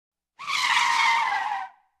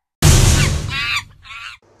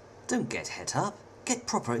Don't get het up. Get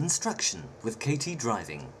proper instruction with KT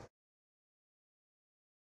Driving.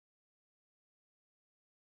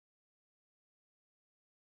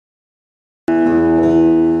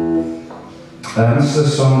 This is a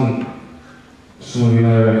song some of you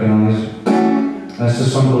may recognise. It's a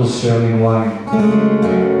song called Australian Wine.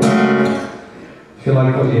 If you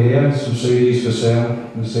like what you hear, some CDs for sale.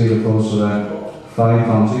 The CD costs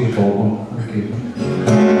 £5 each for one. Thank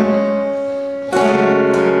you.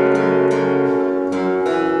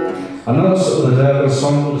 I noticed the other day I've got a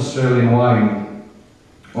song called Australian Wine,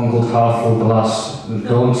 one called Half Full Glass. It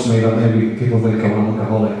dawned to me that maybe people think I'm an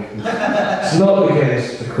alcoholic. It's not the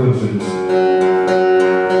case, it's a coincidence.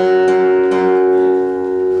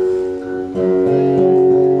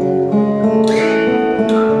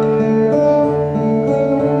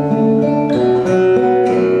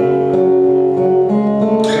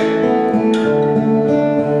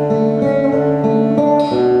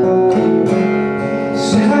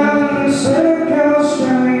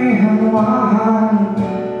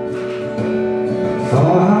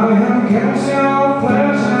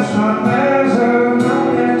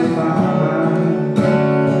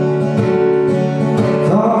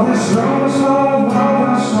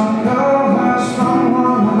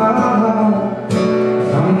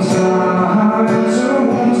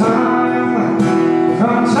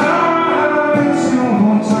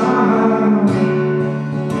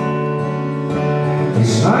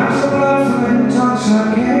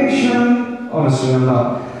 Honestly, I'm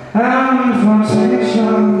not. I'm in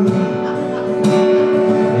frustration.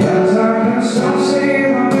 Yes, I can still see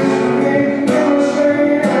the mystery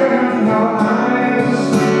illustrated in your eyes.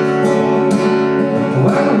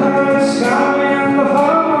 When there is sky in the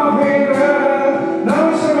form of regret, no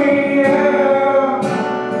serene air.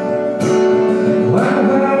 When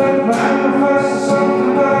there manifests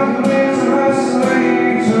something that leads the rest of me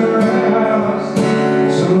to rest.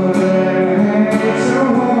 So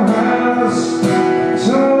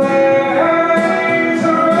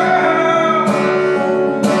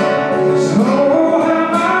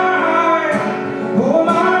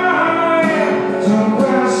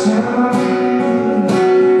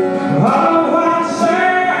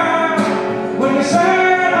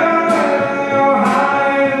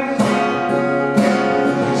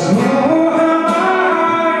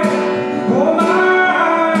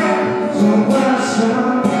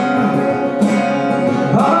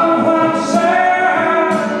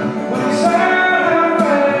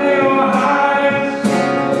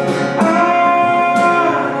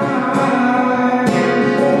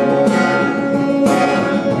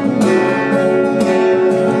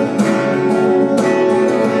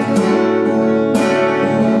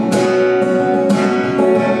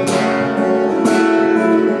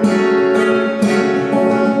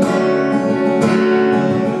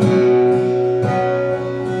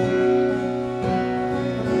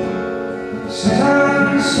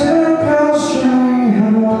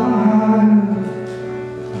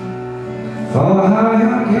for how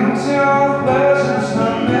you're guilty of pleasures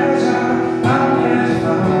not measured and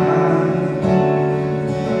defined.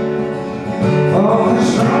 For the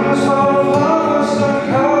strongest